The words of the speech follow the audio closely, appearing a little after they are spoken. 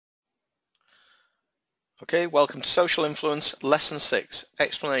Okay, welcome to Social Influence, Lesson 6,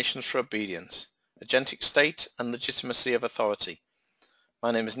 Explanations for Obedience, Agentic State and Legitimacy of Authority. My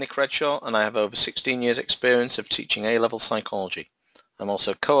name is Nick Redshaw and I have over 16 years experience of teaching A-level psychology. I'm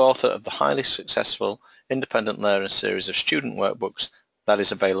also co-author of the highly successful independent learner series of student workbooks that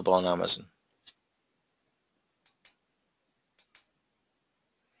is available on Amazon.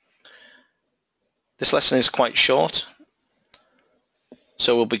 This lesson is quite short,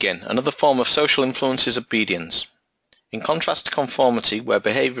 so we'll begin. Another form of social influence is obedience. In contrast to conformity, where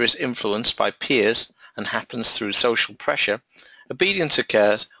behaviour is influenced by peers and happens through social pressure, obedience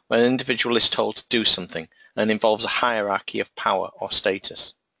occurs when an individual is told to do something and involves a hierarchy of power or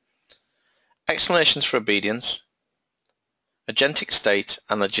status. Explanations for obedience, agentic state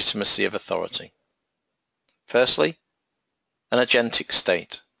and legitimacy of authority. Firstly, an agentic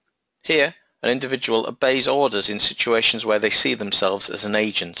state. Here, an individual obeys orders in situations where they see themselves as an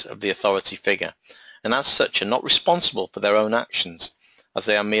agent of the authority figure, and as such are not responsible for their own actions, as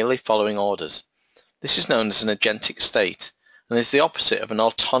they are merely following orders. This is known as an agentic state, and is the opposite of an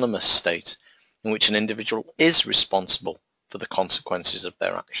autonomous state, in which an individual is responsible for the consequences of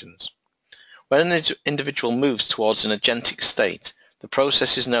their actions. When an individual moves towards an agentic state, the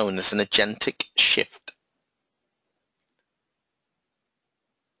process is known as an agentic shift.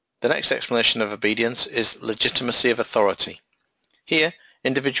 The next explanation of obedience is legitimacy of authority. Here,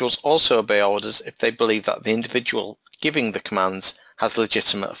 individuals also obey orders if they believe that the individual giving the commands has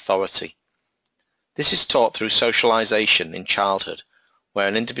legitimate authority. This is taught through socialization in childhood, where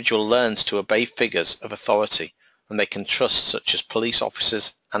an individual learns to obey figures of authority and they can trust, such as police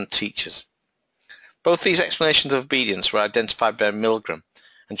officers and teachers. Both these explanations of obedience were identified by Milgram,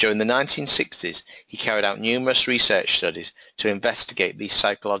 and during the 1960s he carried out numerous research studies to investigate these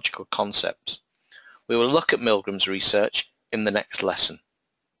psychological concepts. We will look at Milgram's research in the next lesson.